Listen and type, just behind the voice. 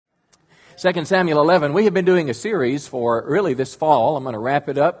2 Samuel 11, we have been doing a series for really this fall. I'm going to wrap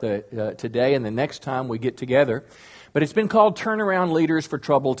it up today and the next time we get together. But it's been called Turnaround Leaders for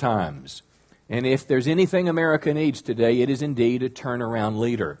Troubled Times. And if there's anything America needs today, it is indeed a turnaround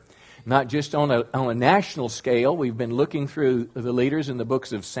leader. Not just on a national scale. We've been looking through the leaders in the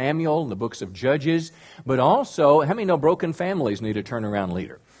books of Samuel and the books of Judges. But also, how many know broken families need a turnaround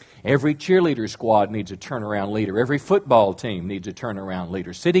leader? Every cheerleader squad needs a turnaround leader. Every football team needs a turnaround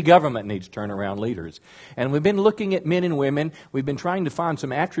leader. City government needs turnaround leaders. And we've been looking at men and women. We've been trying to find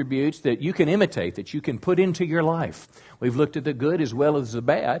some attributes that you can imitate, that you can put into your life. We've looked at the good as well as the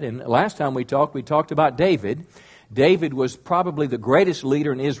bad. And last time we talked about David. David was probably the greatest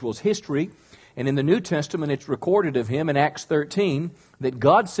leader in Israel's history. And in the New Testament, it's recorded of him in Acts 13 that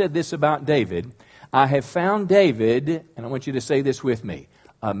God said this about David. I have found David, and I want you to say this with me,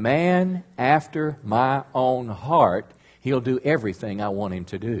 a man after my own heart. He'll do everything I want him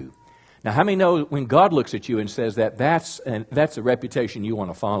to do. Now, how many know when God looks at you and says that's a reputation you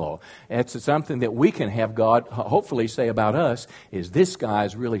want to follow? It's something that we can have God hopefully say about us, is this guy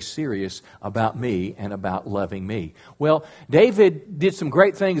is really serious about me and about loving me. Well, David did some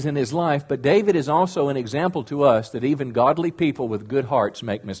great things in his life, but David is also an example to us that even godly people with good hearts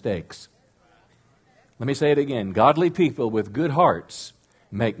make mistakes. Let me say it again. Godly people with good hearts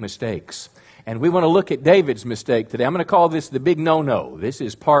make mistakes. And we want to look at David's mistake today. I'm going to call this the big no-no. This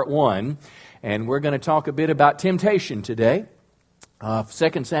is part one. And we're going to talk a bit about temptation today.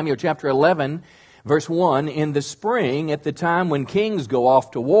 2 Samuel chapter 11, verse 1. In the spring, at the time when kings go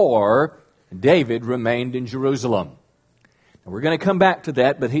off to war, David remained in Jerusalem. Now, we're going to come back to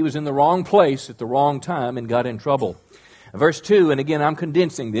that, but he was in the wrong place at the wrong time and got in trouble. Verse 2, and again, I'm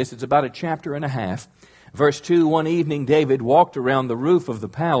condensing this. It's about a chapter and a half. Verse 2, one evening David walked around the roof of the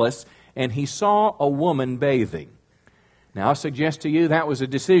palace and he saw a woman bathing. Now I suggest to you that was a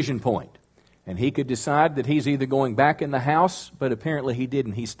decision point. And he could decide that he's either going back in the house, but apparently he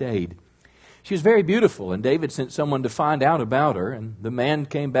didn't. He stayed. She was very beautiful, and David sent someone to find out about her. And the man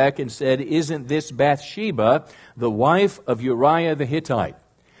came back and said, isn't this Bathsheba, the wife of Uriah the Hittite?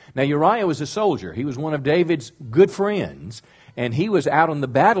 Now Uriah was a soldier. He was one of David's good friends. And he was out on the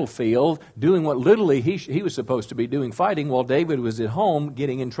battlefield doing what literally he was supposed to be doing, fighting, while David was at home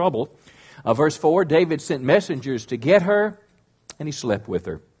getting in trouble. Verse 4, David sent messengers to get her, and he slept with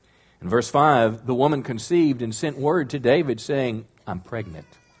her. In verse 5, the woman conceived and sent word to David saying, I'm pregnant.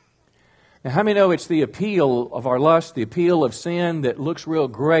 Now, how many know it's the appeal of our lust, the appeal of sin that looks real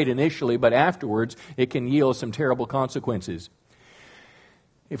great initially, but afterwards it can yield some terrible consequences?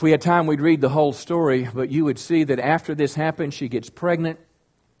 If we had time, we'd read the whole story, but you would see that after this happens, she gets pregnant,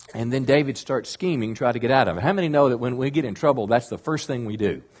 and then David starts scheming, try to get out of it. How many know that when we get in trouble, that's the first thing we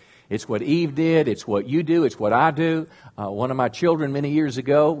do? It's what Eve did, it's what you do, it's what I do. One of my children many years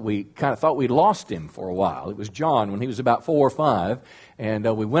ago, we kind of thought we'd lost him for a while. It was John when he was about 4 or 5, and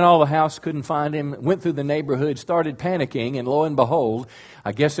we went all the house, couldn't find him, went through the neighborhood, started panicking, and lo and behold,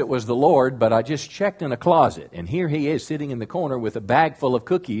 I guess it was the Lord, but I just checked in a closet, and here he is sitting in the corner with a bag full of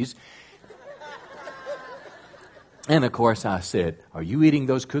cookies. And of course I said, are you eating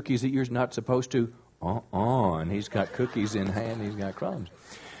those cookies that you're not supposed to? And he's got cookies in hand, he's got crumbs.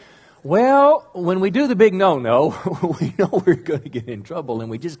 Well, when we do the big no-no, we know we're going to get in trouble,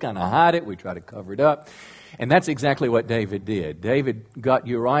 and we just kind of hide it. We try to cover it up. And that's exactly what David did. David got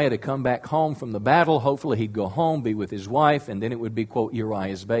Uriah to come back home from the battle. Hopefully he'd go home, be with his wife, and then it would be, quote,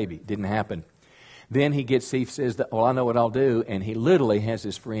 Uriah's baby. Didn't happen. Then he says, well, I know what I'll do, and he literally has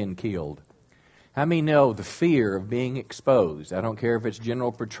his friend killed. How many know the fear of being exposed? I don't care if it's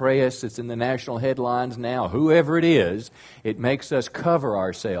General Petraeus, it's in the national headlines now, whoever it is, it makes us cover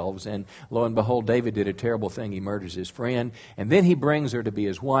ourselves. And lo and behold, David did a terrible thing. He murders his friend, and then he brings her to be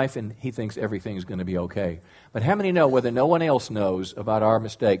his wife, and he thinks everything's going to be okay. But how many know whether no one else knows about our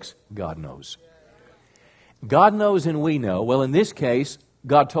mistakes, God knows? God knows and we know. Well, in this case,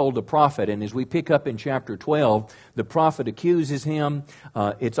 God told the prophet, and as we pick up in chapter 12, the prophet accuses him.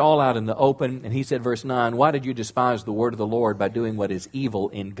 It's all out in the open, and he said, verse 9, why did you despise the word of the Lord by doing what is evil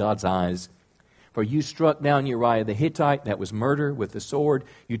in God's eyes? For you struck down Uriah the Hittite, that was murder with the sword.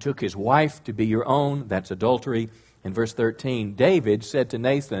 You took his wife to be your own, that's adultery. In verse 13, David said to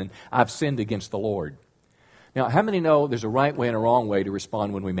Nathan, I've sinned against the Lord. Now, how many know there's a right way and a wrong way to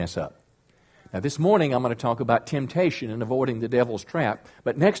respond when we mess up? Now, this morning I'm going to talk about temptation and avoiding the devil's trap.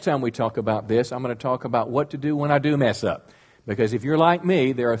 But next time we talk about this, I'm going to talk about what to do when I do mess up. Because if you're like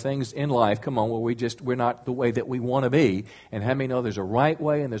me, there are things in life, come on, where we're not the way that we want to be. And how many know there's a right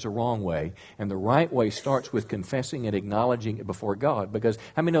way and there's a wrong way? And the right way starts with confessing and acknowledging it before God. Because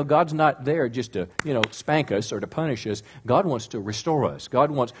how many know God's not there just to, spank us or to punish us. God wants to restore us. God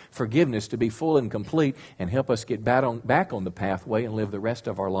wants forgiveness to be full and complete and help us get back on the pathway and live the rest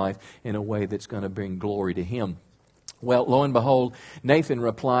of our life in a way that's going to bring glory to Him. Well, lo and behold, Nathan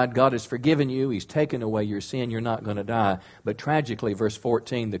replied, God has forgiven you. He's taken away your sin. You're not going to die. But tragically, verse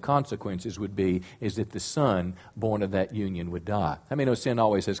 14, the consequences is that the son born of that union would die. I mean, sin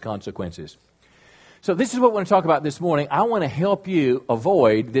always has consequences. So this is what I want to talk about this morning. I want to help you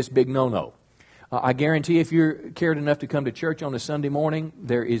avoid this big no-no. I guarantee if you're cared enough to come to church on a Sunday morning,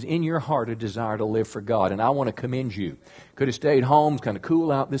 there is in your heart a desire to live for God. And I want to commend you. Could have stayed home, it's kind of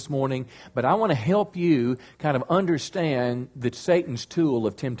cool out this morning. But I want to help you kind of understand that Satan's tool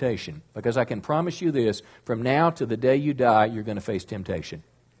of temptation. Because I can promise you this, from now to the day you die, you're going to face temptation.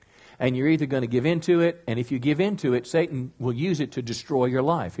 And you're either going to give into it, and if you give into it, Satan will use it to destroy your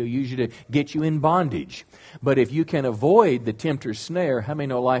life. He'll use you to get you in bondage. But if you can avoid the tempter's snare, how many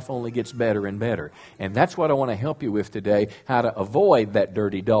know life only gets better and better? And that's what I want to help you with today, how to avoid that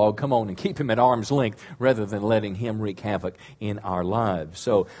dirty dog. Come on and keep him at arm's length rather than letting him wreak havoc in our lives.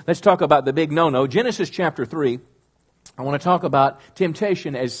 So let's talk about the big no-no. Genesis chapter 3. I want to talk about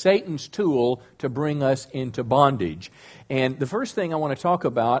temptation as Satan's tool to bring us into bondage. And the first thing I want to talk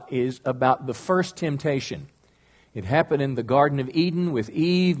about is about the first temptation. It happened in the Garden of Eden with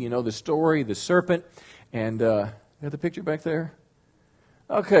Eve, you know the story, the serpent. And, you have the picture back there?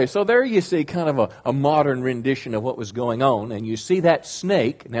 Okay, so there you see kind of a modern rendition of what was going on. And you see that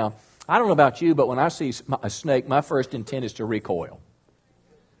snake. Now, I don't know about you, but when I see a snake, my first intent is to recoil.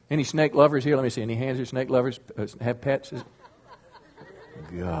 Any snake lovers here? Let me see. Any hands here, snake lovers? Have pets?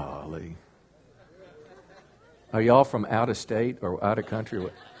 Golly. Are y'all from out of state or out of country?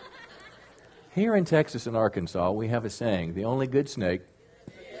 Here in Texas and Arkansas, we have a saying, the only good snake.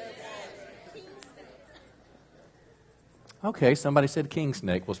 Okay, somebody said king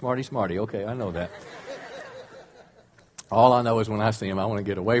snake. Well, smarty. Okay, I know that. All I know is when I see him, I want to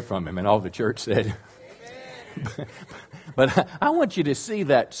get away from him. And all the church said... But I want you to see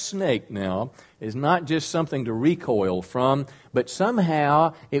that snake now is not just something to recoil from, but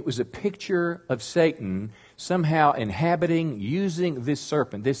somehow it was a picture of Satan somehow inhabiting, using this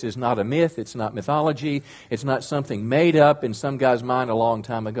serpent. This is not a myth. It's not mythology. It's not something made up in some guy's mind a long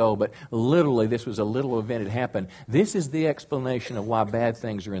time ago, but literally this was a little event that happened. This is the explanation of why bad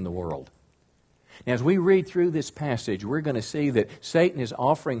things are in the world. Now, as we read through this passage, we're going to see that Satan is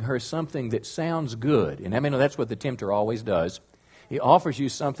offering her something that sounds good. And I mean, that's what the tempter always does. He offers you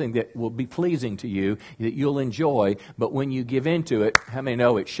something that will be pleasing to you, that you'll enjoy. But when you give into it, how many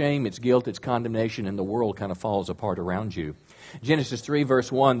know it's shame, it's guilt, it's condemnation, and the world kind of falls apart around you. Genesis 3,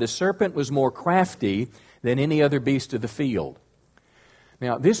 verse 1, the serpent was more crafty than any other beast of the field.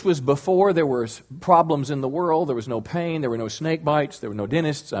 Now, this was before there were problems in the world. There was no pain. There were no snake bites. There were no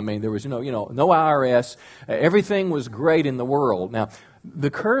dentists. I mean, there was no IRS. Everything was great in the world. Now, the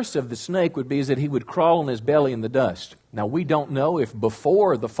curse of the snake would be is that he would crawl on his belly in the dust. Now, we don't know if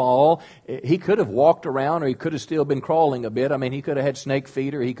before the fall he could have walked around or he could have still been crawling a bit. I mean, he could have had snake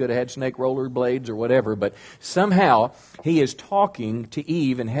feet or he could have had snake roller blades or whatever. But somehow he is talking to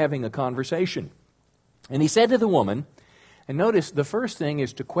Eve and having a conversation. And he said to the woman, and notice the first thing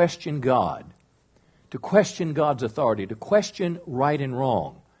is to question God, to question God's authority, to question right and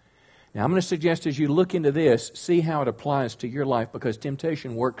wrong. Now, I'm going to suggest as you look into this, see how it applies to your life because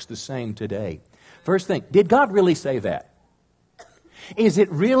temptation works the same today. First thing, did God really say that? Is it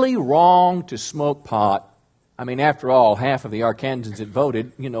really wrong to smoke pot? I mean, after all, half of the Arkansans that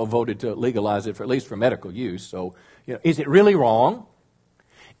voted to legalize it for at least for medical use. So, is it really wrong?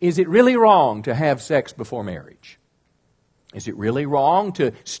 Is it really wrong to have sex before marriage? Is it really wrong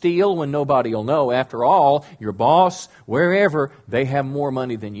to steal when nobody will know? After all, your boss, wherever, they have more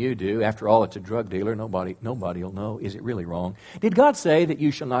money than you do. After all, it's a drug dealer. Nobody will know. Is it really wrong? Did God say that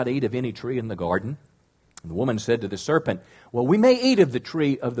you shall not eat of any tree in the garden? And the woman said to the serpent, well, we may eat of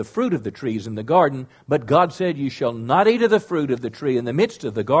the fruit of the trees in the garden, but God said you shall not eat of the fruit of the tree in the midst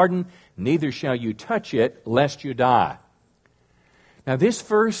of the garden, neither shall you touch it, lest you die. Now, this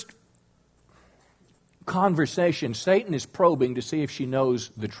first conversation, Satan is probing to see if she knows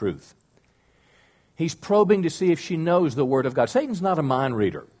the truth. He's probing to see if she knows the Word of God. Satan's not a mind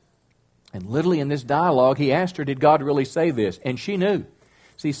reader. And literally in this dialogue, he asked her, did God really say this? And she knew.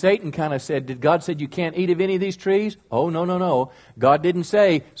 See, Satan kind of said, did God say you can't eat of any of these trees? Oh, no. God didn't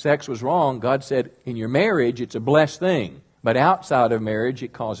say sex was wrong. God said in your marriage, it's a blessed thing. But outside of marriage,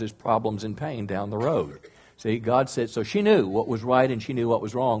 it causes problems and pain down the road. See, God said, so she knew what was right and she knew what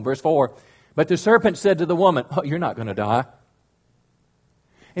was wrong. Verse 4, but the serpent said to the woman, oh, you're not going to die.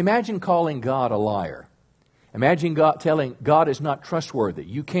 Imagine calling God a liar. Imagine God telling God is not trustworthy.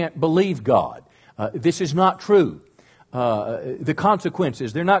 You can't believe God. This is not true. The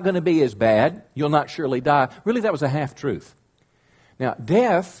consequences, they're not going to be as bad. You'll not surely die. Really, that was a half-truth. Now,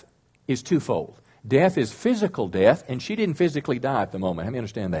 death is twofold. Death is physical death, and she didn't physically die at the moment. Let me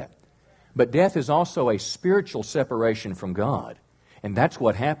understand that. But death is also a spiritual separation from God. And that's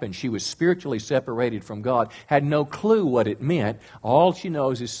what happened. She was spiritually separated from God, had no clue what it meant. All she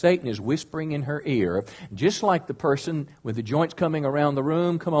knows is Satan is whispering in her ear, just like the person with the joints coming around the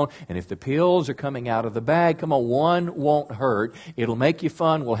room, come on, and if the pills are coming out of the bag, come on, one won't hurt. It'll make you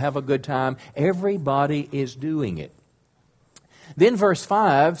fun. We'll have a good time. Everybody is doing it. Then verse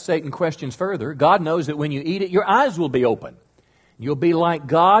 5, Satan questions further. God knows that when you eat it, your eyes will be open. You'll be like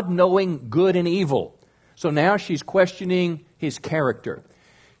God, knowing good and evil. So now she's questioning His character.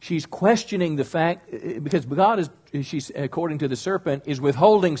 She's questioning the fact, because God is, she's, according to the serpent, is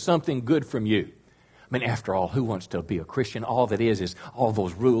withholding something good from you. I mean, after all, who wants to be a Christian? All that is all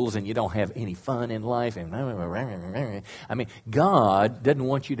those rules and you don't have any fun in life. And I mean, God doesn't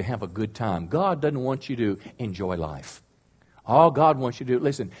want you to have a good time. God doesn't want you to enjoy life. All God wants you to do,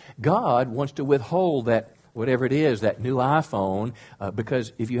 listen, God wants to withhold that, whatever it is, that new iPhone,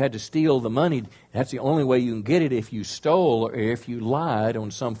 because if you had to steal the money, that's the only way you can get it, if you stole or if you lied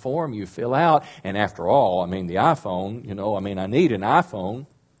on some form you fill out. And after all, I mean, the iPhone, I need an iPhone.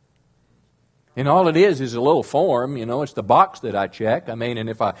 And all it is a little form, it's the box that I check. I mean, and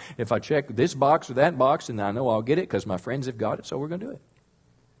if I check this box or that box, and I know I'll get it because my friends have got it, so we're going to do it.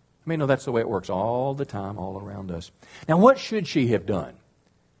 I mean, no, that's the way it works all the time, all around us. Now, what should she have done?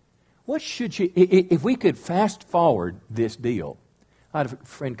 What should she, if we could fast forward this deal? I had a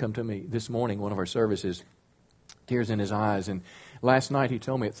friend come to me this morning, one of our services, tears in his eyes, and last night he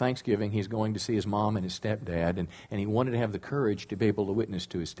told me at Thanksgiving he's going to see his mom and his stepdad, and he wanted to have the courage to be able to witness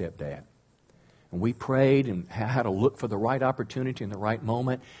to his stepdad. And we prayed and how to look for the right opportunity and the right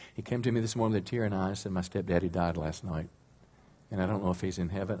moment. He came to me this morning with a tear in his eye and said, my stepdaddy died last night. And I don't know if he's in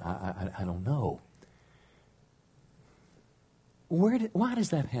heaven. I don't know. Why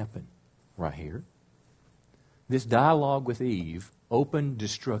does that happen? Right here. This dialogue with Eve opened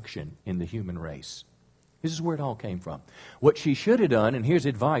destruction in the human race. This is where it all came from. What she should have done, and here's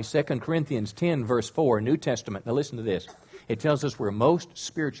advice, 2 Corinthians 10, verse 4, New Testament. Now listen to this. It tells us where most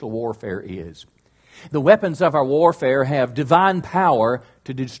spiritual warfare is. The weapons of our warfare have divine power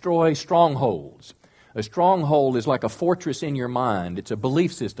to destroy strongholds. A stronghold is like a fortress in your mind. It's a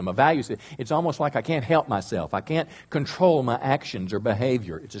belief system, a value system. It's almost like I can't help myself. I can't control my actions or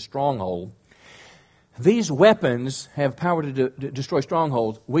behavior. It's a stronghold. These weapons have power to destroy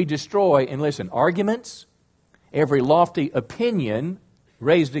strongholds. We destroy, and listen, arguments, every lofty opinion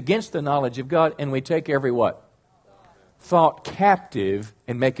raised against the knowledge of God, and we take every what? Thought captive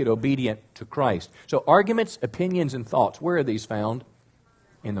and make it obedient to Christ. So arguments, opinions, and thoughts, where are these found?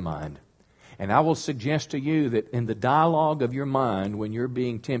 In the mind. And I will suggest to you that in the dialogue of your mind when you're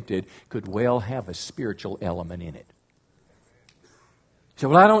being tempted could well have a spiritual element in it. So,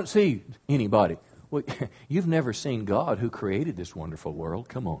 well, I don't see anybody. Well, you've never seen God who created this wonderful world.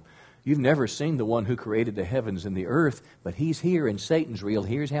 Come on. You've never seen the one who created the heavens and the earth, but He's here and Satan's real.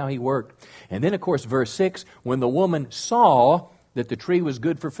 Here's how he worked. And then, of course, verse 6, when the woman saw that the tree was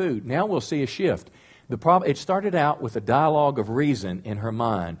good for food. Now we'll see a shift. It started out with a dialogue of reason in her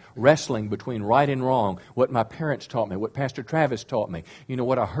mind, wrestling between right and wrong, what my parents taught me, what Pastor Travis taught me,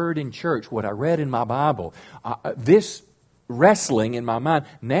 what I heard in church, what I read in my Bible. This wrestling in my mind,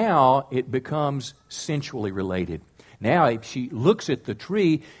 now it becomes sensually related. Now she looks at the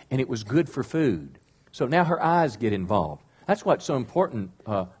tree and it was good for food. So now her eyes get involved. That's what's so important,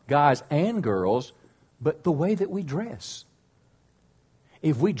 guys and girls, but the way that we dress.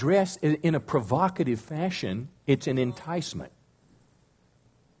 If we dress in a provocative fashion, it's an enticement.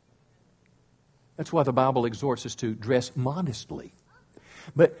 That's why the Bible exhorts us to dress modestly.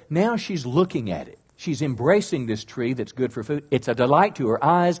 But now she's looking at it. She's embracing this tree that's good for food. It's a delight to her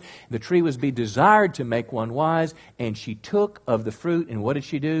eyes. The tree was be desired to make one wise. And she took of the fruit, and what did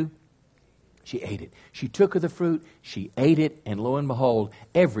she do? She ate it. She took of the fruit, she ate it, and lo and behold,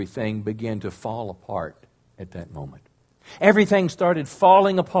 everything began to fall apart at that moment. Everything started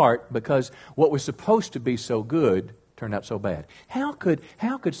falling apart because what was supposed to be so good turned out so bad. How could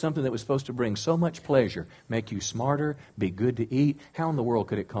something that was supposed to bring so much pleasure make you smarter, be good to eat? How in the world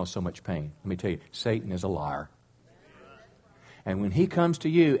could it cause so much pain? Let me tell you, Satan is a liar. And when he comes to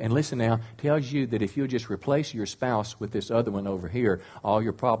you, and listen now, tells you that if you'll just replace your spouse with this other one over here, all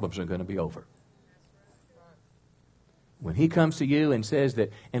your problems are going to be over. When he comes to you and says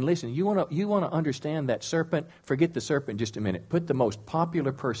that, and listen, you want to understand that serpent, forget the serpent just a minute. Put the most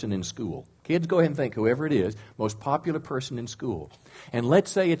popular person in school. Kids, go ahead and think, whoever it is, most popular person in school. And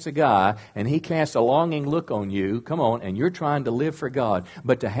let's say it's a guy, and he casts a longing look on you, come on, and you're trying to live for God.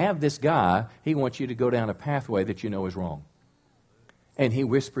 But to have this guy, he wants you to go down a pathway that you know is wrong. And he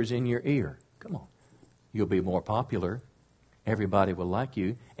whispers in your ear, come on, you'll be more popular. Everybody will like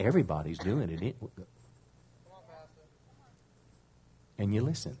you. Everybody's doing it. And you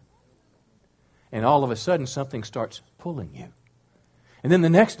listen. And all of a sudden, something starts pulling you. And then the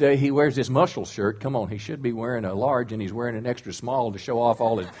next day, he wears this muscle shirt. Come on, he should be wearing a large, and he's wearing an extra small to show off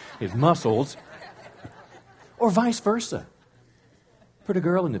all his muscles. Or vice versa. Put a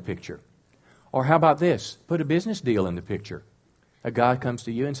girl in the picture. Or how about this? Put a business deal in the picture. A guy comes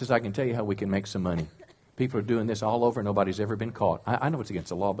to you and says, I can tell you how we can make some money. People are doing this all over. Nobody's ever been caught. I know it's against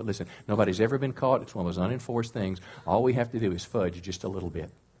the law, but listen, nobody's ever been caught. It's one of those unenforced things. All we have to do is fudge just a little bit.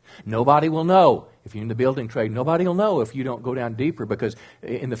 Nobody will know. If you're in the building trade, nobody will know if you don't go down deeper because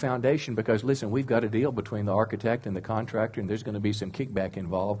in the foundation, because listen, we've got a deal between the architect and the contractor, and there's going to be some kickback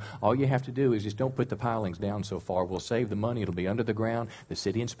involved. All you have to do is just don't put the pilings down so far. We'll save the money. It'll be under the ground. The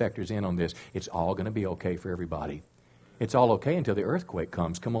city inspector's in on this. It's all going to be okay for everybody. It's all okay until the earthquake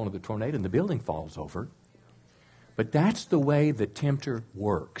comes. Come on, to the tornado, and the building falls over. But that's the way the tempter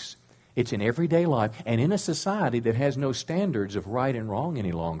works. It's in everyday life and in a society that has no standards of right and wrong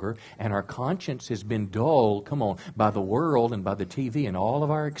any longer, and our conscience has been dulled, come on, by the world and by the TV and all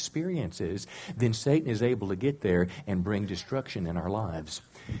of our experiences, then Satan is able to get there and bring destruction in our lives.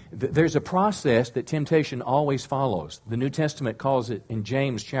 There's a process that temptation always follows. The New Testament calls it in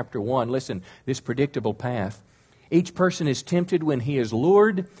James chapter 1. Listen, this predictable path. Each person is tempted when he is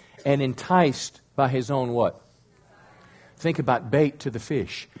lured and enticed by his own what? Think about bait to the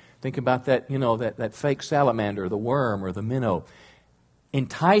fish. Think about that, that fake salamander, the worm, or the minnow.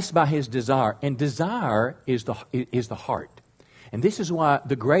 Enticed by his desire. And desire is the heart. And this is why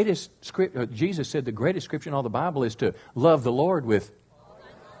the greatest script, Jesus said the greatest scripture in all the Bible is to love the Lord with.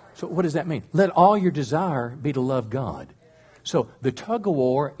 So what does that mean? Let all your desire be to love God. So the tug of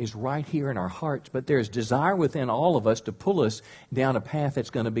war is right here in our hearts, but there's desire within all of us to pull us down a path that's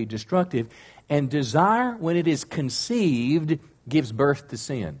going to be destructive. And desire, when it is conceived, gives birth to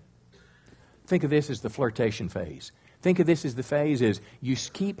sin. Think of this as the flirtation phase. Think of this as the phase is you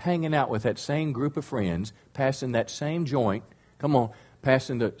keep hanging out with that same group of friends, passing that same joint, come on,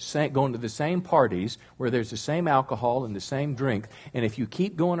 going to the same parties where there's the same alcohol and the same drink. And if you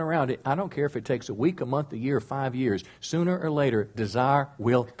keep going around it, I don't care if it takes a week, a month, a year, 5 years, sooner or later, desire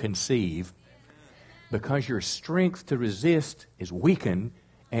will conceive because your strength to resist is weakened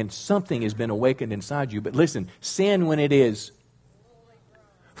and something has been awakened inside you. But listen, sin, when it is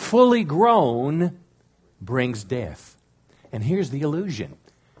fully grown, brings death. And here's the illusion.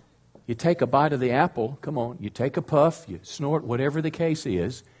 You take a bite of the apple, come on, you take a puff, you snort, whatever the case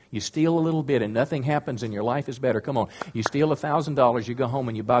is, you steal a little bit and nothing happens and your life is better. Come on, you steal $1,000, you go home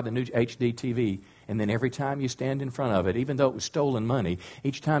and you buy the new HD TV, and then every time you stand in front of it, even though it was stolen money,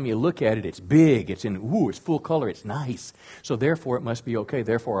 each time you look at it, it's big, it's full color, it's nice. So therefore it must be okay,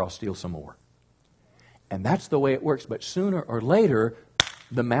 therefore I'll steal some more. And that's the way it works. But sooner or later,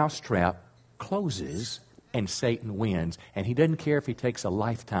 the mousetrap closes and Satan wins. And he doesn't care if he takes a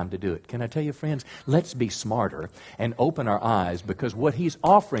lifetime to do it. Can I tell you, friends, let's be smarter and open our eyes, because what he's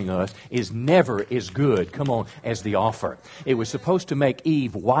offering us is never as good, come on, as the offer. It was supposed to make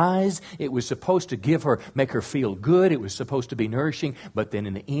Eve wise. It was supposed to make her feel good. It was supposed to be nourishing. But then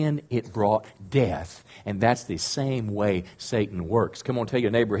in the end, it brought death. And that's the same way Satan works. Come on, tell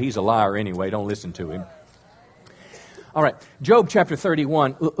your neighbor, he's a liar anyway. Don't listen to him. All right, Job chapter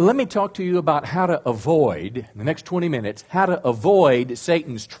 31. Let me talk to you about how to avoid, in the next 20 minutes, how to avoid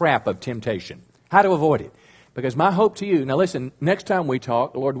Satan's trap of temptation. How to avoid it. Because my hope to you, now listen, next time we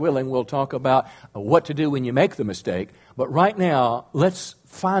talk, Lord willing, we'll talk about what to do when you make the mistake. But right now, let's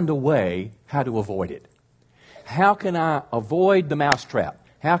find a way how to avoid it. How can I avoid the mousetrap?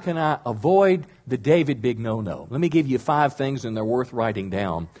 How can I avoid the David big no-no? Let me give you 5 things, and they're worth writing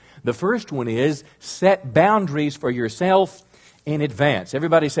down. The first one is set boundaries for yourself in advance.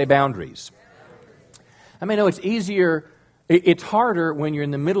 Everybody say boundaries. I mean, no, it's harder when you're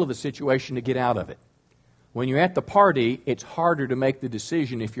in the middle of a situation to get out of it. When you're at the party, it's harder to make the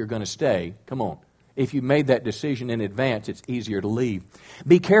decision if you're going to stay. Come on. If you made that decision in advance, it's easier to leave.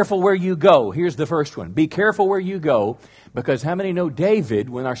 Be careful where you go. Here's the first one. Be careful where you go, because how many know David,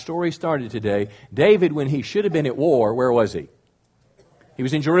 when our story started today, David, when he should have been at war, where was he? He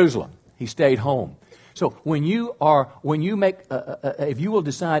was in Jerusalem. He stayed home. So when you make, if you will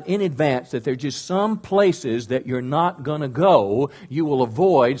decide in advance that there are just some places that you're not going to go, you will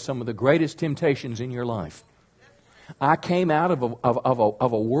avoid some of the greatest temptations in your life. I came out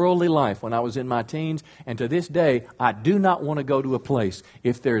of a worldly life when I was in my teens, and to this day, I do not want to go to a place.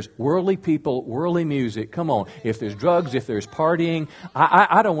 If there's worldly people, worldly music, come on. If there's drugs, if there's partying,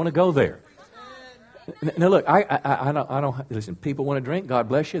 I don't want to go there. Now look, I don't listen. People want to drink. God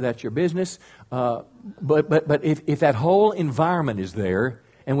bless you. That's your business. But if that whole environment is there,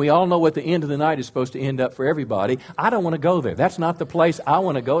 and we all know what the end of the night is supposed to end up for everybody, I don't want to go there. That's not the place I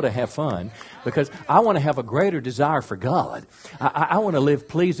want to go to have fun, because I want to have a greater desire for God. I want to live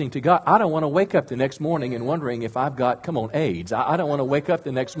pleasing to God. I don't want to wake up the next morning and wondering if I've got, AIDS. I don't want to wake up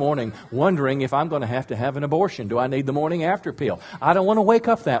the next morning wondering if I'm going to have an abortion. Do I need the morning after pill? I don't want to wake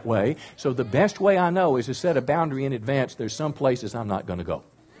up that way. So the best way I know is to set a boundary in advance. There's some places I'm not going to go.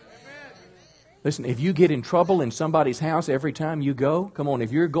 Listen, if you get in trouble in somebody's house every time you go,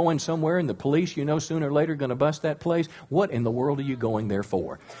 if you're going somewhere and the police, sooner or later are going to bust that place, what in the world are you going there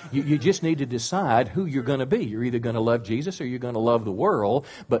for? You just need to decide who you're going to be. You're either going to love Jesus or you're going to love the world,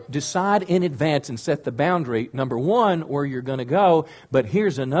 but decide in advance and set the boundary, number one, where you're going to go. But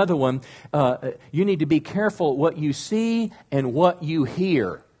here's another one. You need to be careful what you see and what you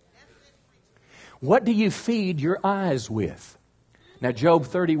hear. What do you feed your eyes with? Now, Job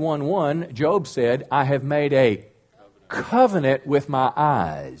 31:1, Job said, I have made a covenant with my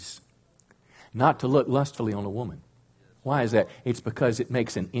eyes not to look lustfully on a woman. Why is that? It's because it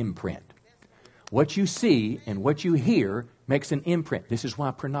makes an imprint. What you see and what you hear makes an imprint. This is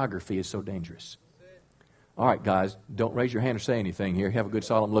why pornography is so dangerous. All right, guys, don't raise your hand or say anything here. Have a good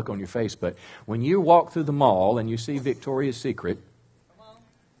solemn look on your face. But when you walk through the mall and you see Victoria's Secret,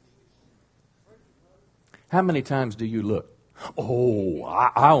 how many times do you look? Oh,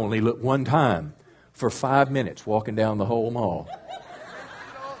 I only looked one time for 5 minutes walking down the whole mall.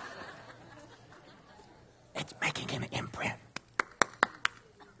 It's making an imprint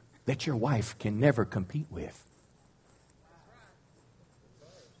that your wife can never compete with.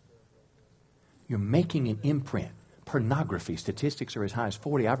 You're making an imprint. Pornography, statistics are as high as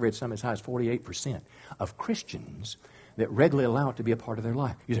 40. I've read some as high as 48% of Christians that regularly allow it to be a part of their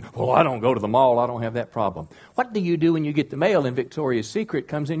life. You say, well, I don't go to the mall. I don't have that problem. What do you do when you get the mail and Victoria's Secret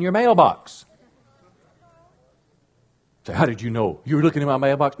comes in your mailbox? Say, how did you know? You were looking in my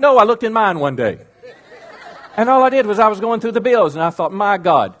mailbox? No, I looked in mine one day. And all I did was I was going through the bills and I thought, my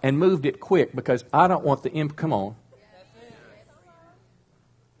God, and moved it quick because I don't want the come on.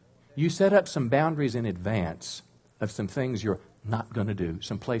 You set up some boundaries in advance of some things you're not going to do,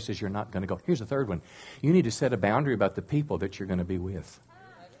 some places you're not going to go. Here's the third one. You need to set a boundary about the people that you're going to be with.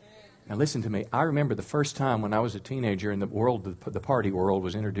 Now listen to me. I remember the first time when I was a teenager and the party world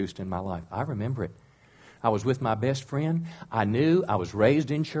was introduced in my life. I remember it. I was with my best friend. I was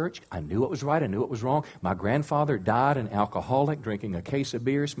raised in church. I knew what was right. I knew what was wrong. My grandfather died an alcoholic, drinking a case of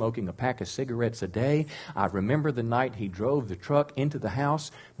beer, smoking a pack of cigarettes a day. I remember the night he drove the truck into the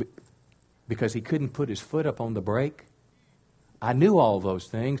house because he couldn't put his foot up on the brake. I knew all those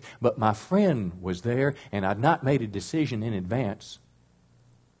things, but my friend was there, and I'd not made a decision in advance.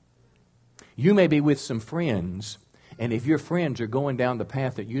 You may be with some friends, and if your friends are going down the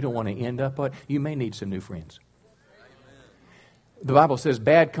path that you don't want to end up on, you may need some new friends. The Bible says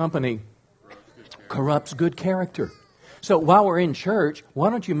bad company corrupts good character. So while we're in church, why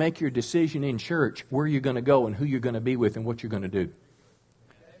don't you make your decision in church where you're going to go and who you're going to be with and what you're going to do?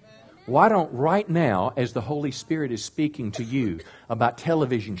 Why don't right now, as the Holy Spirit is speaking to you about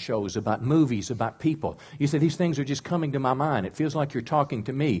television shows, about movies, about people, you say, these things are just coming to my mind. It feels like you're talking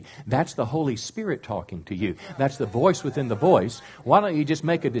to me. That's the Holy Spirit talking to you. That's the voice within the voice. Why don't you just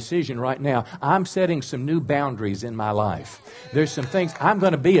make a decision right now? I'm setting some new boundaries in my life. There's some things, I'm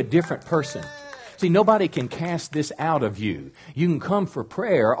going to be a different person. See, nobody can cast this out of you. You can come for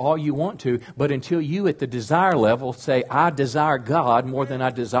prayer all you want to, but until you at the desire level say, I desire God more than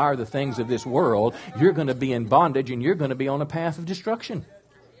I desire the things of this world, you're going to be in bondage and you're going to be on a path of destruction.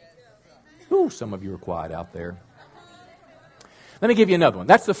 Ooh, some of you are quiet out there. Let me give you another one.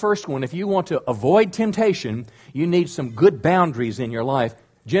 That's the first one. If you want to avoid temptation, you need some good boundaries in your life.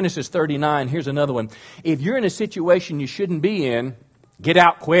 Genesis 39, here's another one. If you're in a situation you shouldn't be in, get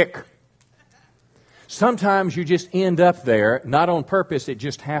out quick. Sometimes you just end up there, not on purpose, it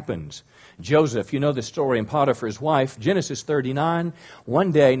just happens. Joseph, you know the story, and Potiphar's wife, Genesis 39,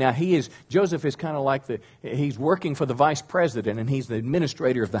 one day, now Joseph is kind of like he's working for the vice president, and he's the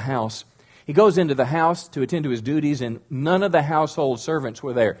administrator of the house. He goes into the house to attend to his duties, and none of the household servants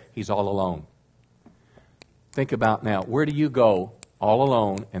were there. He's all alone. Think about now, where do you go all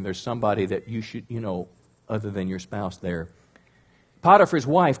alone, and there's somebody that you should, other than your spouse there. Potiphar's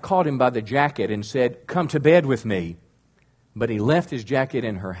wife caught him by the jacket and said, "Come to bed with me." But he left his jacket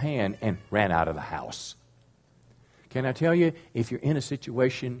in her hand and ran out of the house. Can I tell you, if you're in a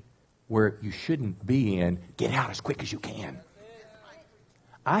situation where you shouldn't be in, get out as quick as you can.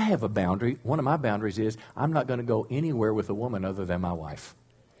 I have a boundary. One of my boundaries is I'm not going to go anywhere with a woman other than my wife.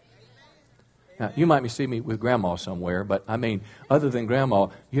 Now, you might see me with Grandma somewhere, but other than Grandma,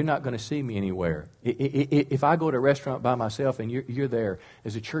 you're not going to see me anywhere. If I go to a restaurant by myself and you're there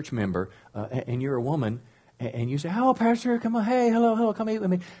as a church member and you're a woman and you say, "Oh, Pastor, come on, hey, hello, come eat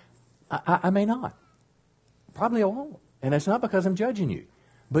with me," I may not. Probably I won't. And it's not because I'm judging you,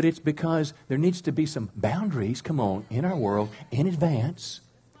 but it's because there needs to be some boundaries, in our world in advance.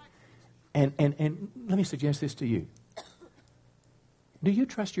 And let me suggest this to you. Do you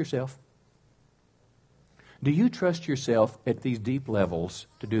trust yourself? Do you trust yourself at these deep levels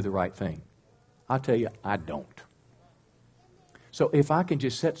to do the right thing? I'll tell you, I don't. So if I can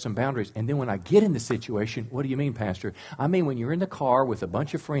just set some boundaries, and then when I get in the situation, what do you mean, Pastor? I mean when you're in the car with a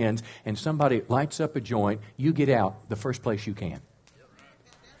bunch of friends and somebody lights up a joint, you get out the first place you can.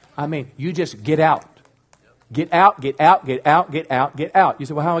 You just get out. Get out, get out, get out, get out, get out. You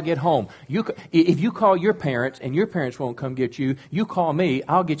say, "Well, how do I get home?" If you call your parents and your parents won't come get you, you call me,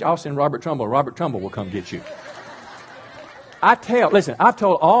 I'll send Robert Trumbull. Robert Trumbull will come get you. I've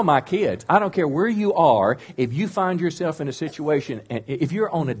told all my kids, I don't care where you are, if you find yourself in a situation, and if you're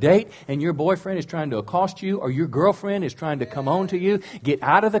on a date and your boyfriend is trying to accost you or your girlfriend is trying to come on to you, get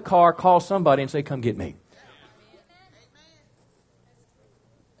out of the car, call somebody and say, "Come get me."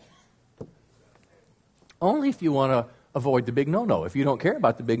 Only if you want to avoid the big no-no. If you don't care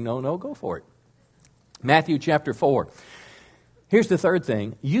about the big no-no, go for it. Matthew chapter 4. Here's the third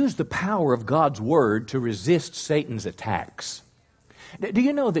thing. Use the power of God's Word to resist Satan's attacks. Do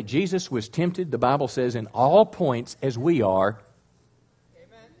you know that Jesus was tempted, the Bible says, in all points as we are,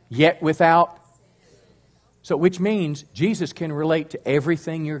 yet without? So which means Jesus can relate to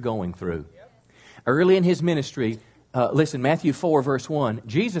everything you're going through. Early in His ministry, listen, Matthew 4 verse 1,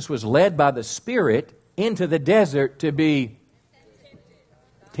 Jesus was led by the Spirit into the desert to be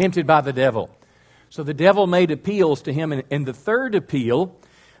tempted by the devil. So the devil made appeals to him. And the third appeal,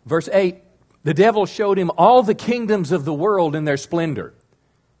 verse 8, the devil showed him all the kingdoms of the world in their splendor.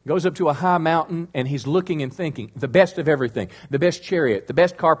 Goes up to a high mountain and he's looking and thinking, the best of everything, the best chariot, the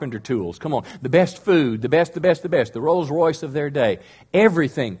best carpenter tools, the best food, the best, the Rolls Royce of their day.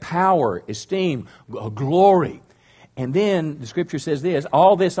 Everything, power, esteem, glory. And then the scripture says this,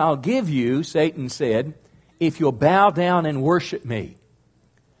 "All this I'll give you," Satan said, "if you'll bow down and worship me."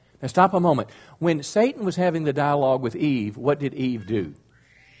 Now stop a moment. When Satan was having the dialogue with Eve, what did Eve do?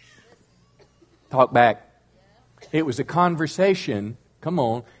 Talk back. It was a conversation.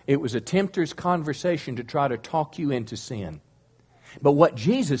 It was a tempter's conversation to try to talk you into sin. But what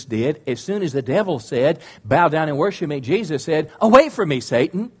Jesus did, as soon as the devil said, "Bow down and worship me," Jesus said, "Away from me,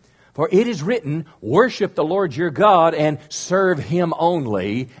 Satan. For it is written, worship the Lord your God and serve Him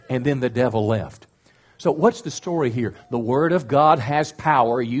only." And then the devil left. So what's the story here? The Word of God has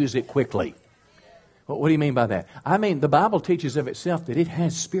power. Use it quickly. What do you mean by that? The Bible teaches of itself that it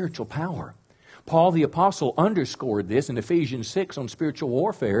has spiritual power. Paul the Apostle underscored this in Ephesians 6 on spiritual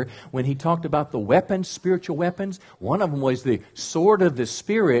warfare when he talked about the weapons, spiritual weapons. One of them was the sword of the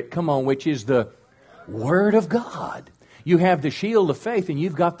Spirit, which is the Word of God. You have the shield of faith and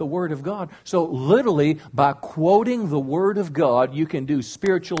you've got the Word of God. So literally, by quoting the Word of God, you can do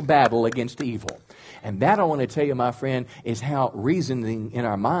spiritual battle against evil. And that, I want to tell you, my friend, is how reasoning in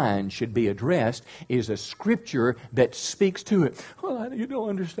our mind should be addressed, is a scripture that speaks to it. "Well, you don't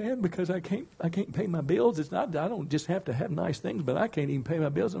understand because I can't pay my bills. It's not, I don't just have to have nice things, but I can't even pay my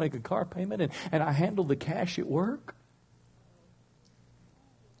bills and make a car payment and I handle the cash at work.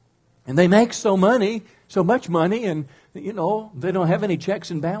 And they make so much money, and they don't have any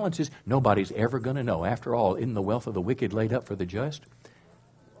checks and balances." Nobody's ever going to know. After all, isn't the wealth of the wicked laid up for the just?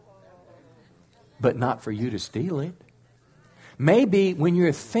 But not for you to steal it. Maybe when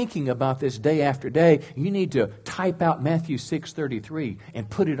you're thinking about this day after day, you need to type out Matthew 6:33 and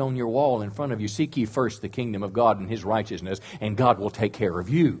put it on your wall in front of you. "Seek ye first the kingdom of God and His righteousness, and God will take care of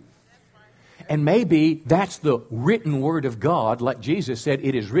you." And maybe that's the written Word of God. Like Jesus said,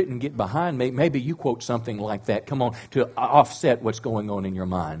 "It is written, get behind me." Maybe you quote something like that. To offset what's going on in your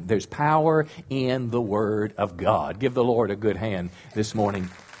mind. There's power in the Word of God. Give the Lord a good hand this morning.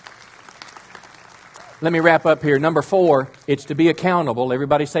 Let me wrap up here. Number 4, it's to be accountable.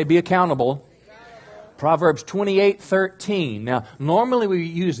 Everybody say, be accountable. Proverbs 28:13. Now, normally we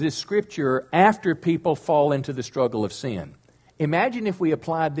use this scripture after people fall into the struggle of sin. Imagine if we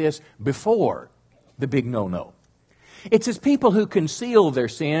applied this before the big no-no. It says people who conceal their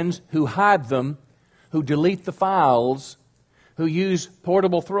sins, who hide them, who delete the files, who use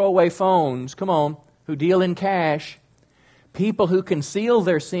portable throwaway phones, come on, who deal in cash, people who conceal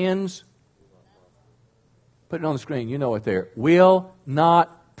their sins, put it on the screen, you know it there, will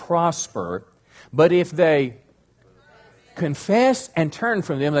not prosper, but if they confess and turn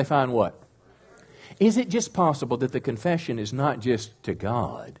from them, they find what? Is it just possible that the confession is not just to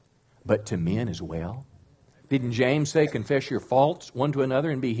God, but to men as well? Didn't James say, confess your faults one to another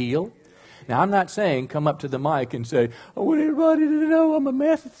and be healed? Now, I'm not saying come up to the mic and say, I want everybody to know I'm a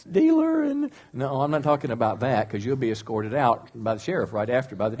meth dealer. And no, I'm not talking about that, because you'll be escorted out by the sheriff right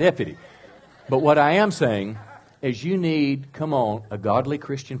after, by the deputy. But what I am saying is you need, come on, a godly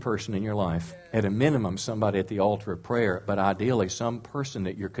Christian person in your life. At a minimum, somebody at the altar of prayer, but ideally some person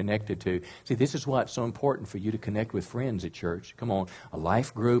that you're connected to. See, this is why it's so important for you to connect with friends at church. Come on, a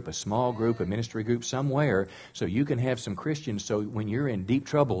life group, a small group, a ministry group, somewhere, so you can have some Christians, so when you're in deep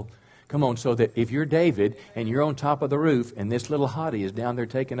trouble, come on, so that if you're David and you're on top of the roof and this little hottie is down there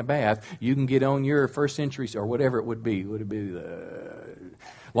taking a bath, you can get on your first century, or whatever it would be. Would it be the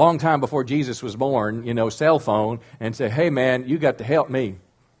long time before Jesus was born, cell phone, and say, hey man, you got to help me.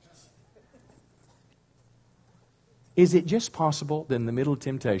 Is it just possible that in the middle of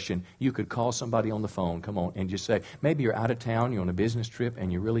temptation, you could call somebody on the phone, come on, and just say, maybe you're out of town, you're on a business trip,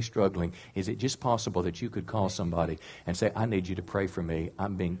 and you're really struggling. Is it just possible that you could call somebody and say, I need you to pray for me.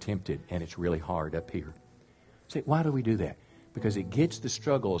 I'm being tempted, and it's really hard up here. See, why do we do that? Because it gets the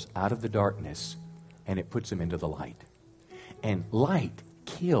struggles out of the darkness, and it puts them into the light. And light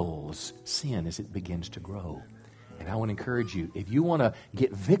kills sin as it begins to grow. And I want to encourage you, if you want to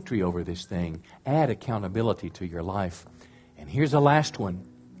get victory over this thing, add accountability to your life. And here's the last one.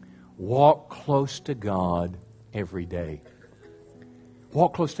 Walk close to God every day.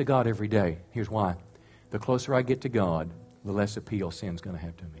 Walk close to God every day. Here's why. The closer I get to God, the less appeal sin's going to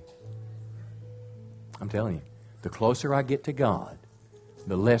have to me. I'm telling you, the closer I get to God,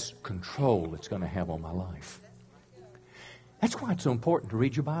 the less control it's going to have on my life. That's why it's so important to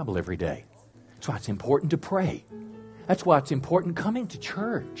read your Bible every day. That's why it's important to pray. That's why it's important coming to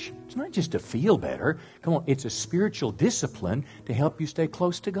church. It's not just to feel better. Come on, it's a spiritual discipline to help you stay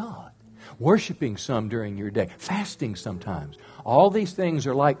close to God. Worshiping some during your day. Fasting sometimes. All these things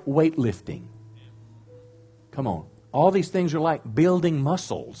are like weightlifting. Come on. All these things are like building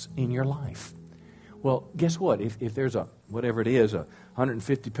muscles in your life. Well, guess what? If there's a, whatever it is, a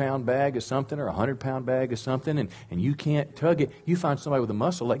 150-pound bag of something or a 100-pound bag of something, and you can't tug it, you find somebody with a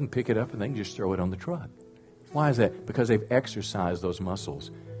muscle, they can pick it up and they can just throw it on the truck. Why is that? Because they've exercised those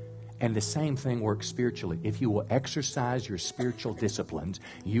muscles. And the same thing works spiritually. If you will exercise your spiritual disciplines,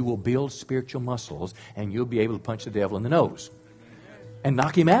 you will build spiritual muscles, and you'll be able to punch the devil in the nose and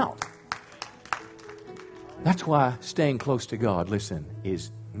knock him out. That's why staying close to God, listen,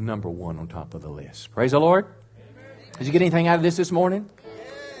 is number one on top of the list. Praise the Lord. Did you get anything out of this morning?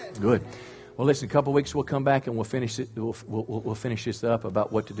 Good. Well, listen, a couple of weeks we'll come back and we'll finish it. We'll finish this up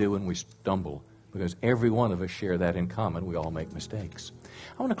about what to do when we stumble, because every one of us share that in common. We all make mistakes.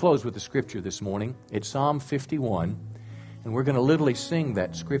 I want to close with the scripture this morning. It's Psalm 51, and we're going to literally sing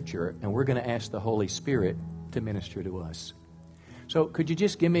that scripture, and we're going to ask the Holy Spirit to minister to us. So could you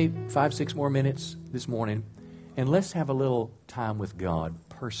just give me 5-6 more minutes this morning, and let's have a little time with God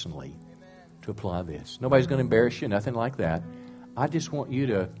personally to apply this. Nobody's going to embarrass you, nothing like that. I just want you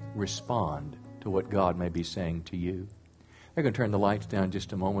to respond to what God may be saying to you. They're going to turn the lights down in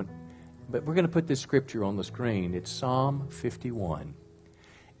just a moment, but we're going to put this scripture on the screen. It's Psalm 51.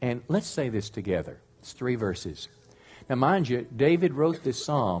 And let's say this together. It's 3 verses. Now, mind you, David wrote this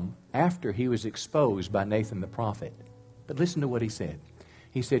psalm after he was exposed by Nathan the prophet. But listen to what he said.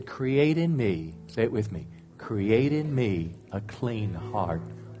 He said, create in me, say it with me, create in me a clean heart,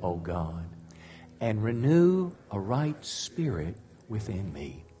 O God, and renew a right spirit within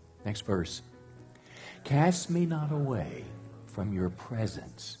me. Next verse. Cast me not away from your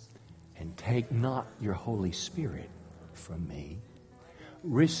presence, and take not your Holy Spirit from me.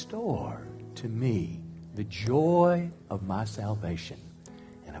 Restore to me the joy of my salvation,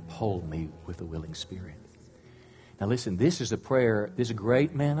 and uphold me with a willing spirit. Now listen, this is a prayer, this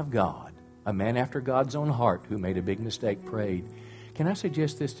great man of God, a man after God's own heart who made a big mistake, prayed. Can I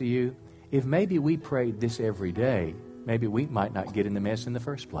suggest this to you? If maybe we prayed this every day, maybe we might not get in the mess in the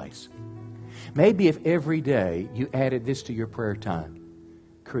first place. Maybe if every day you added this to your prayer time,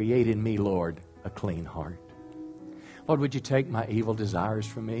 create in me, Lord, a clean heart. Lord, would you take my evil desires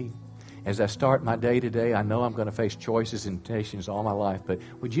from me? As I start my day today, I know I'm going to face choices and temptations all my life, but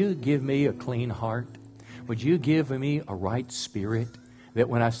would you give me a clean heart? Would you give me a right spirit, that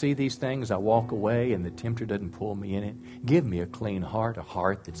when I see these things, I walk away and the tempter doesn't pull me in it? Give me a clean heart, a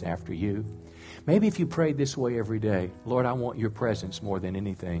heart that's after you. Maybe if you prayed this way every day, Lord, I want your presence more than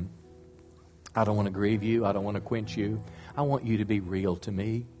anything. I don't want to grieve you. I don't want to quench you. I want you to be real to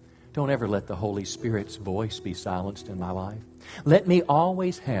me. Don't ever let the Holy Spirit's voice be silenced in my life. Let me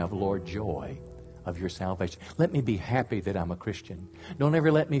always have, Lord, joy of your salvation. Let me be happy that I'm a Christian. Don't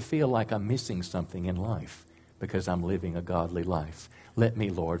ever let me feel like I'm missing something in life because I'm living a godly life. Let me,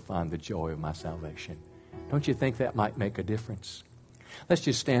 Lord, find the joy of my salvation. Don't you think that might make a difference? Let's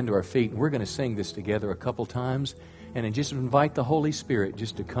just stand to our feet, and we're going to sing this together a couple times, and then just invite the Holy Spirit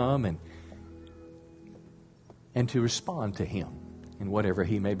just to come and to respond to Him in whatever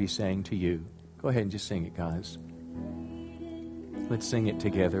He may be saying to you. Go ahead and just sing it, guys. Let's sing it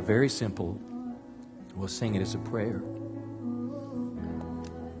together. Very simple. We'll sing it as a prayer.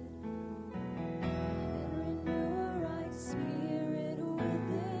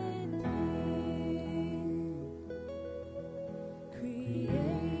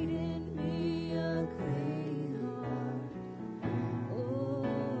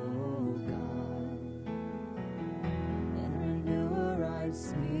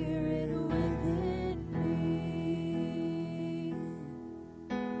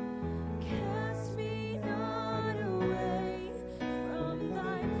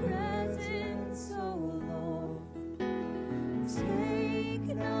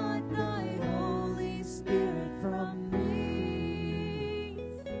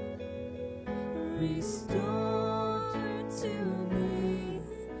 Restore to me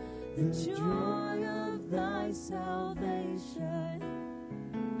the joy of thy salvation,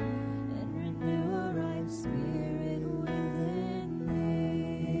 and renew a right spirit within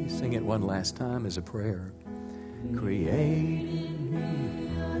me. Sing it one last time as a prayer. Create in me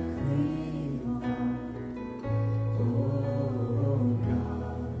a clean heart, oh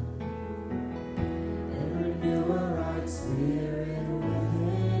God, and renew a right spirit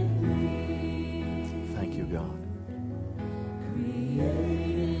within me. Thank you, God.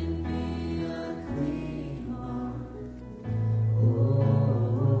 Create in me a clean heart,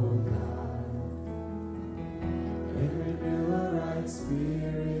 oh God, and renew a right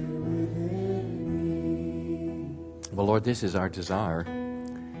spirit within me. Well, Lord, this is our desire.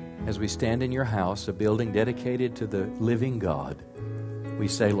 As we stand in your house, a building dedicated to the living God, we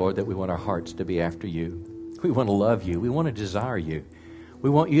say, Lord, that we want our hearts to be after you. We want to love you. We want to desire you. We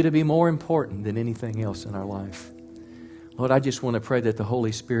want you to be more important than anything else in our life. Lord, I just want to pray that the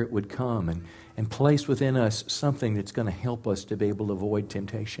Holy Spirit would come and place within us something that's going to help us to be able to avoid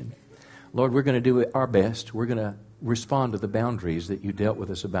temptation. Lord, we're going to do our best. We're going to respond to the boundaries that you dealt with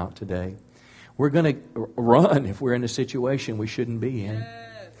us about today. We're going to run if we're in a situation we shouldn't be in.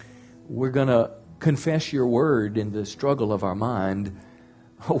 We're going to confess your word in the struggle of our mind.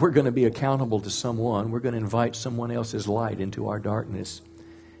 We're going to be accountable to someone. We're going to invite someone else's light into our darkness.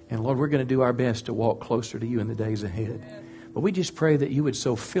 And Lord, we're going to do our best to walk closer to you in the days ahead. But we just pray that you would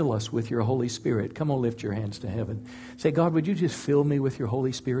so fill us with your Holy Spirit. Come on, lift your hands to heaven. Say, God, would you just fill me with your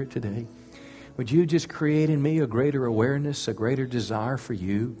Holy Spirit today? Would you just create in me a greater awareness, a greater desire for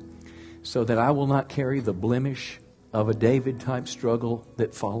you, so that I will not carry the blemish of a David-type struggle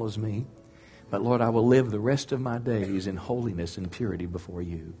that follows me. But Lord, I will live the rest of my days in holiness and purity before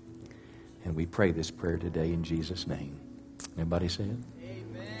you. And we pray this prayer today in Jesus' name. Everybody say it?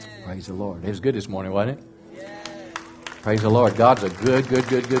 Amen. Praise the Lord. It was good this morning, wasn't it? Yes. Praise the Lord. God's a good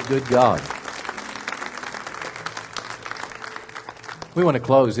God. We want to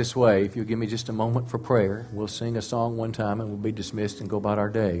close this way. If you'll give me just a moment for prayer, we'll sing a song one time and we'll be dismissed and go about our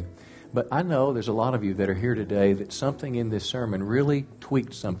day. But I know there's a lot of you that are here today that something in this sermon really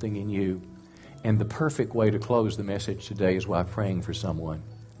tweaked something in you. And the perfect way to close the message today is by praying for someone.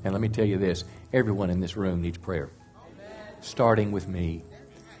 And let me tell you this, everyone in this room needs prayer. Starting with me.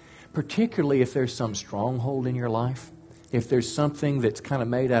 Particularly if there's some stronghold in your life. If there's something that's kind of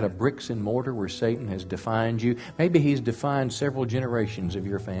made out of bricks and mortar where Satan has defined you. Maybe he's defined several generations of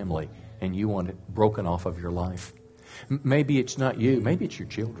your family and you want it broken off of your life. Maybe it's not you. Maybe it's your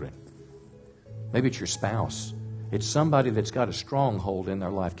children. Maybe it's your spouse. It's somebody that's got a stronghold in their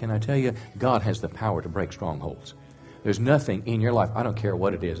life. Can I tell you, God has the power to break strongholds. There's nothing in your life. I don't care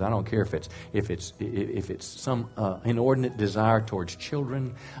what it is. I don't care if it's some inordinate desire towards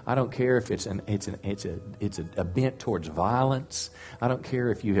children. I don't care if it's a bent towards violence. I don't care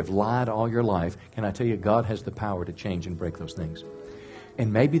if you have lied all your life. Can I tell you, God has the power to change and break those things.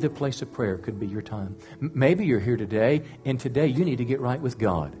 And maybe the place of prayer could be your time. Maybe you're here today, and today you need to get right with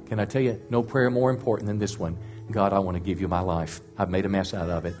God. Can I tell you, no prayer more important than this one. God, I want to give you my life. I've made a mess out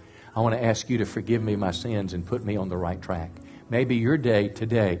of it. I want to ask you to forgive me my sins and put me on the right track. Maybe your day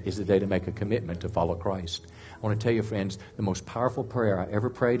today is the day to make a commitment to follow Christ. I want to tell you, friends, the most powerful prayer I ever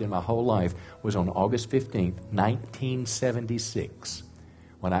prayed in my whole life was on August 15th, 1976,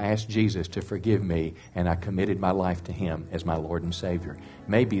 when I asked Jesus to forgive me and I committed my life to Him as my Lord and Savior.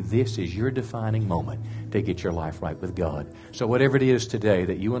 Maybe this is your defining moment to get your life right with God. So whatever it is today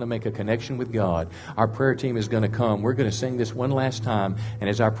that you want to make a connection with God, our prayer team is going to come. We're going to sing this one last time. And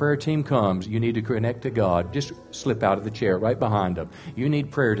as our prayer team comes, you need to connect to God. Just slip out of the chair right behind them. You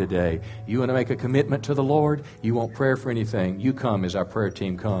need prayer today. You want to make a commitment to the Lord. You want prayer for anything. You come as our prayer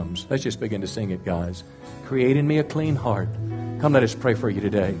team comes. Let's just begin to sing it, guys. Create in me a clean heart. Come, let us pray for you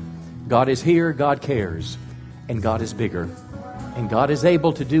today. God is here, God cares, and God is bigger. And God is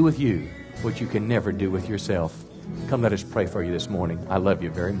able to do with you what you can never do with yourself. Come, let us pray for you this morning. I love you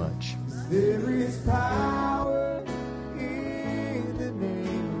very much. There is power.